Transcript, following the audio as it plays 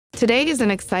Today is an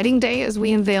exciting day as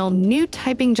we unveil new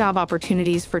typing job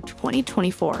opportunities for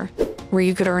 2024, where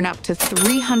you could earn up to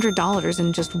 $300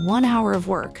 in just 1 hour of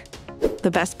work.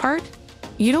 The best part?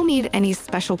 You don't need any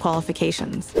special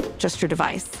qualifications, just your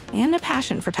device and a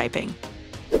passion for typing.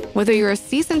 Whether you're a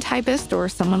seasoned typist or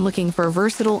someone looking for a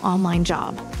versatile online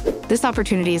job, this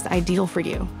opportunity is ideal for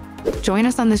you. Join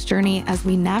us on this journey as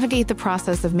we navigate the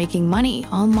process of making money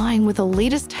online with the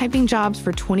latest typing jobs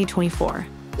for 2024.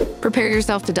 Prepare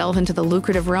yourself to delve into the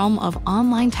lucrative realm of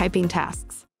online typing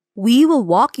tasks. We will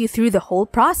walk you through the whole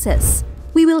process.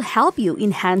 We will help you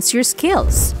enhance your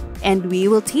skills. And we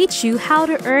will teach you how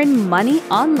to earn money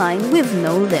online with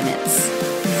no limits.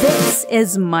 This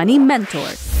is Money Mentor.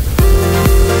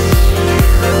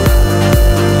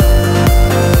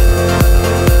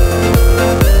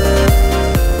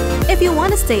 If you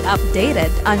want to stay updated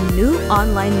on new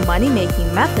online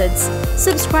money-making methods,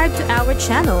 subscribe to our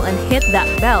channel and hit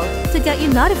that bell to get you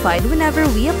notified whenever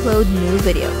we upload new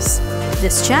videos.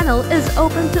 This channel is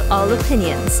open to all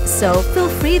opinions, so feel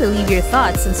free to leave your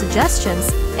thoughts and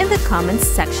suggestions in the comments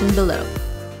section below.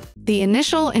 The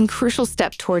initial and crucial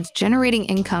step towards generating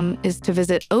income is to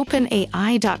visit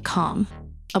openai.com,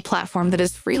 a platform that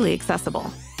is freely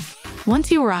accessible.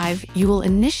 Once you arrive, you will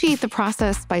initiate the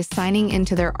process by signing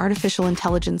into their artificial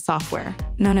intelligence software,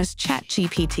 known as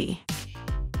ChatGPT.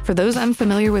 For those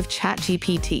unfamiliar with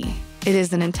ChatGPT, it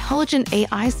is an intelligent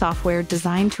AI software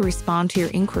designed to respond to your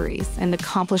inquiries and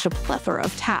accomplish a plethora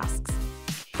of tasks.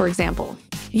 For example,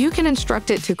 you can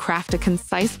instruct it to craft a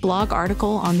concise blog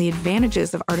article on the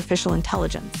advantages of artificial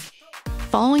intelligence.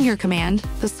 Following your command,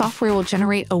 the software will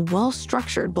generate a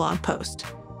well-structured blog post.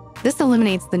 This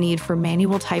eliminates the need for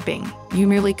manual typing. You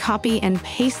merely copy and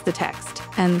paste the text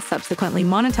and subsequently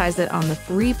monetize it on the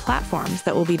 3 platforms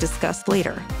that will be discussed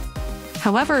later.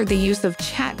 However, the use of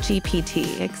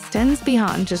ChatGPT extends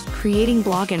beyond just creating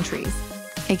blog entries.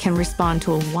 It can respond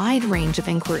to a wide range of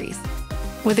inquiries.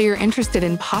 Whether you're interested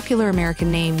in popular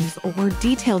American names or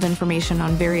detailed information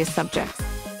on various subjects,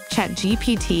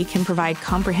 ChatGPT can provide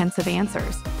comprehensive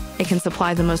answers. It can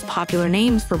supply the most popular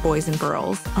names for boys and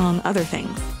girls, among other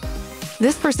things.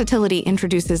 This versatility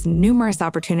introduces numerous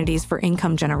opportunities for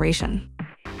income generation.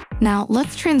 Now,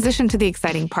 let's transition to the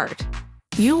exciting part: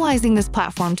 utilizing this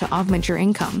platform to augment your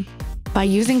income. By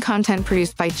using content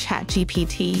produced by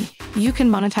ChatGPT, you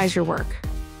can monetize your work.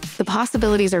 The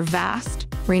possibilities are vast,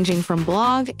 ranging from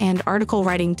blog and article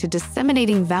writing to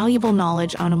disseminating valuable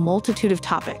knowledge on a multitude of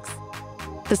topics.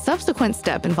 The subsequent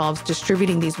step involves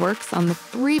distributing these works on the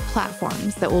 3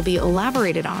 platforms that will be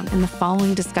elaborated on in the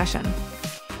following discussion.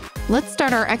 Let's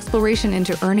start our exploration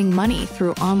into earning money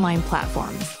through online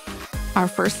platforms. Our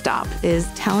first stop is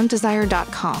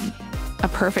talentdesire.com, a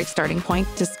perfect starting point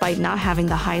despite not having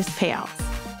the highest payouts.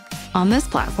 On this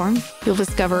platform, you'll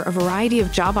discover a variety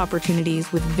of job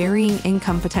opportunities with varying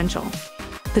income potential.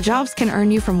 The jobs can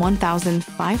earn you from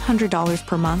 $1,500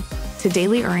 per month to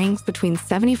daily earnings between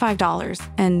 $75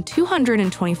 and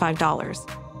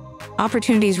 $225.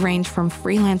 Opportunities range from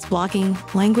freelance blogging,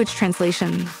 language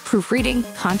translation, proofreading,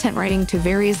 content writing to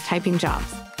various typing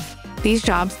jobs. These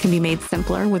jobs can be made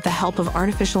simpler with the help of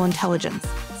artificial intelligence,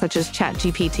 such as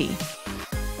ChatGPT.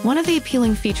 One of the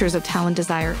appealing features of Talent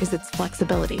Desire is its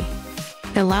flexibility.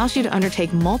 It allows you to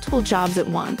undertake multiple jobs at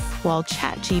once, while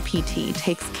ChatGPT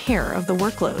takes care of the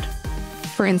workload.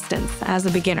 For instance, as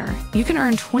a beginner, you can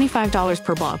earn $25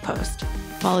 per blog post,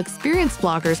 while experienced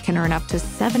bloggers can earn up to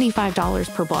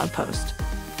 $75 per blog post.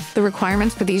 The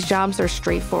requirements for these jobs are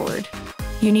straightforward.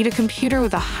 You need a computer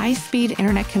with a high-speed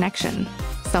internet connection,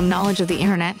 some knowledge of the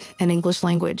internet and English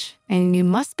language, and you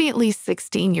must be at least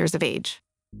 16 years of age.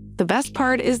 The best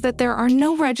part is that there are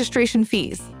no registration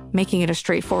fees, making it a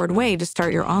straightforward way to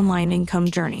start your online income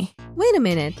journey. Wait a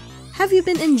minute, have you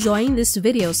been enjoying this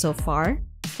video so far?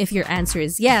 If your answer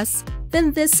is yes,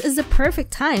 then this is the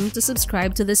perfect time to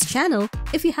subscribe to this channel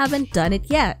if you haven't done it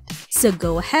yet. So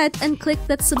go ahead and click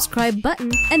that subscribe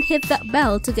button and hit that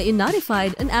bell to get you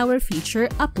notified on our future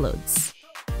uploads.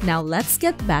 Now let's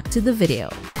get back to the video.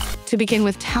 To begin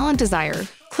with Talent Desire,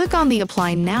 click on the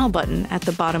Apply Now button at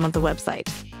the bottom of the website.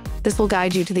 This will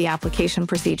guide you to the application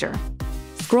procedure.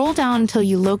 Scroll down until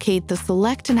you locate the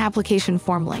Select an Application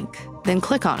Form link, then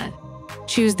click on it.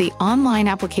 Choose the online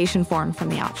application form from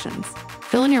the options.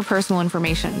 Fill in your personal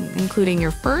information, including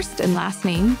your first and last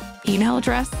name, email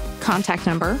address, contact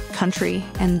number, country,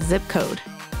 and zip code.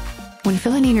 When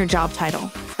filling in your job title,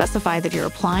 specify that you're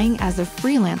applying as a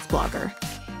freelance blogger.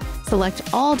 Select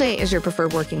all day as your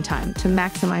preferred working time to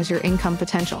maximize your income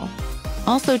potential.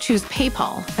 Also choose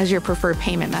PayPal as your preferred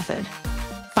payment method.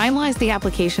 Finalize the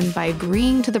application by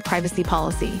agreeing to the privacy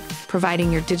policy,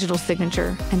 providing your digital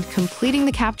signature, and completing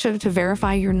the CAPTCHA to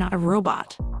verify you're not a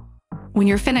robot. When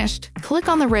you're finished, click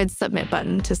on the red Submit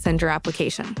button to send your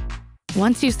application.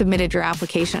 Once you've submitted your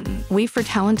application, wait for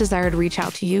Talent Desire to reach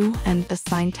out to you and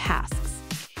assign tasks.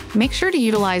 Make sure to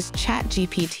utilize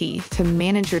ChatGPT to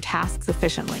manage your tasks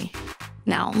efficiently.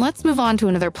 Now, let's move on to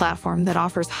another platform that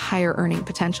offers higher earning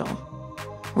potential.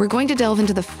 We're going to delve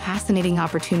into the fascinating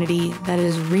opportunity that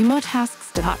is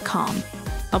remotasks.com,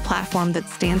 a platform that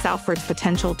stands out for its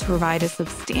potential to provide a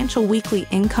substantial weekly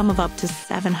income of up to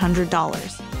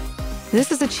 $700.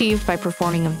 This is achieved by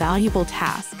performing a valuable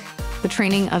task, the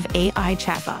training of AI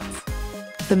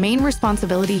chatbots. The main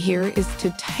responsibility here is to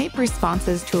type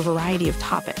responses to a variety of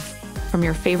topics, from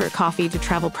your favorite coffee to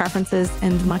travel preferences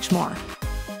and much more.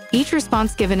 Each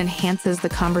response given enhances the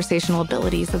conversational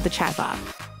abilities of the chatbot.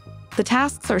 The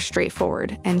tasks are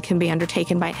straightforward and can be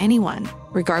undertaken by anyone,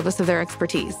 regardless of their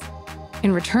expertise.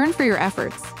 In return for your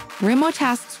efforts,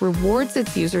 RemoTasks rewards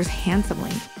its users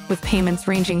handsomely, with payments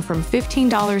ranging from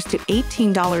 $15 to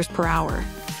 $18 per hour,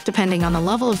 depending on the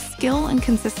level of skill and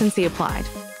consistency applied.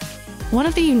 One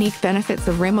of the unique benefits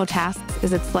of RemoTasks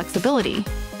is its flexibility,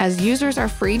 as users are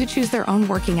free to choose their own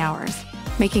working hours,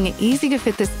 making it easy to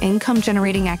fit this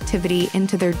income-generating activity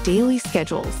into their daily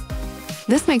schedules.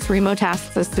 This makes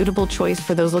RemoTasks a suitable choice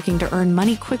for those looking to earn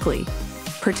money quickly,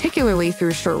 particularly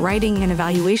through short writing and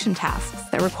evaluation tasks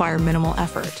that require minimal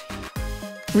effort.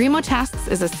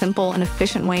 RemoTasks is a simple and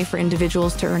efficient way for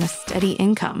individuals to earn a steady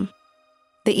income.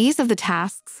 The ease of the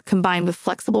tasks, combined with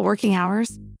flexible working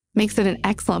hours, makes it an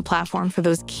excellent platform for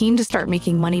those keen to start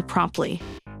making money promptly.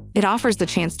 It offers the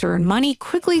chance to earn money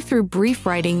quickly through brief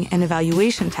writing and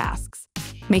evaluation tasks,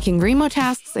 making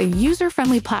RemoTasks a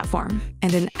user-friendly platform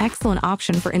and an excellent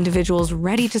option for individuals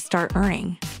ready to start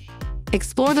earning.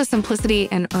 Explore the simplicity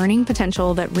and earning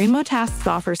potential that RemoTasks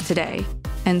offers today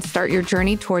and start your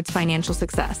journey towards financial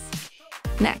success.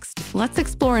 Next, let's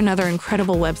explore another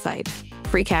incredible website,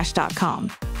 freecash.com.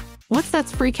 What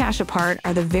sets FreeCash apart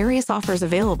are the various offers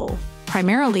available,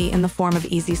 primarily in the form of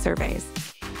easy surveys.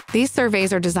 These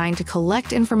surveys are designed to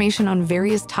collect information on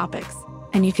various topics,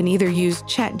 and you can either use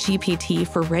ChatGPT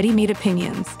for ready-made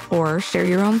opinions or share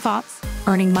your own thoughts,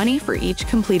 earning money for each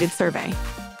completed survey.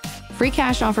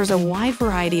 FreeCash offers a wide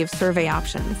variety of survey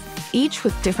options, each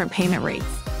with different payment rates.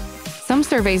 Some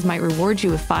surveys might reward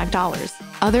you with $5,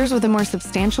 others with a more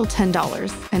substantial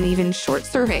 $10, and even short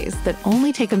surveys that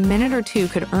only take a minute or two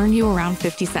could earn you around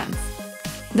 50 cents.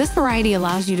 This variety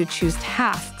allows you to choose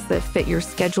tasks that fit your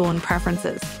schedule and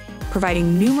preferences,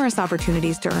 providing numerous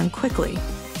opportunities to earn quickly.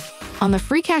 On the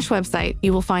FreeCash website,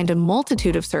 you will find a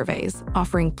multitude of surveys,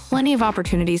 offering plenty of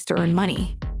opportunities to earn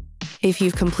money. If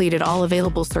you've completed all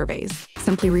available surveys,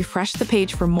 simply refresh the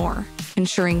page for more,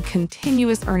 ensuring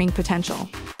continuous earning potential.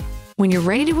 When you're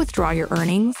ready to withdraw your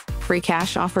earnings,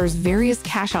 FreeCash offers various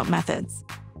cash-out methods.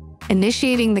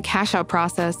 Initiating the cash-out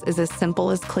process is as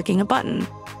simple as clicking a button.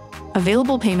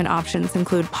 Available payment options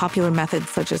include popular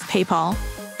methods such as PayPal,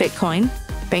 Bitcoin,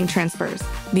 bank transfers,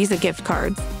 Visa gift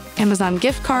cards, Amazon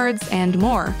gift cards, and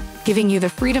more, giving you the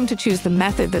freedom to choose the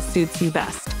method that suits you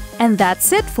best. And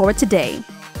that's it for today.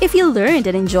 If you learned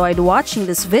and enjoyed watching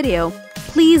this video,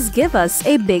 please give us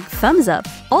a big thumbs up.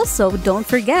 Also, don't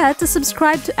forget to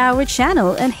subscribe to our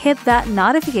channel and hit that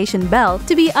notification bell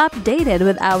to be updated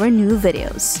with our new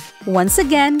videos. Once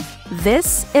again,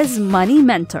 this is Money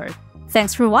Mentor.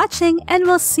 Thanks for watching, and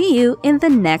we'll see you in the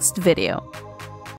next video.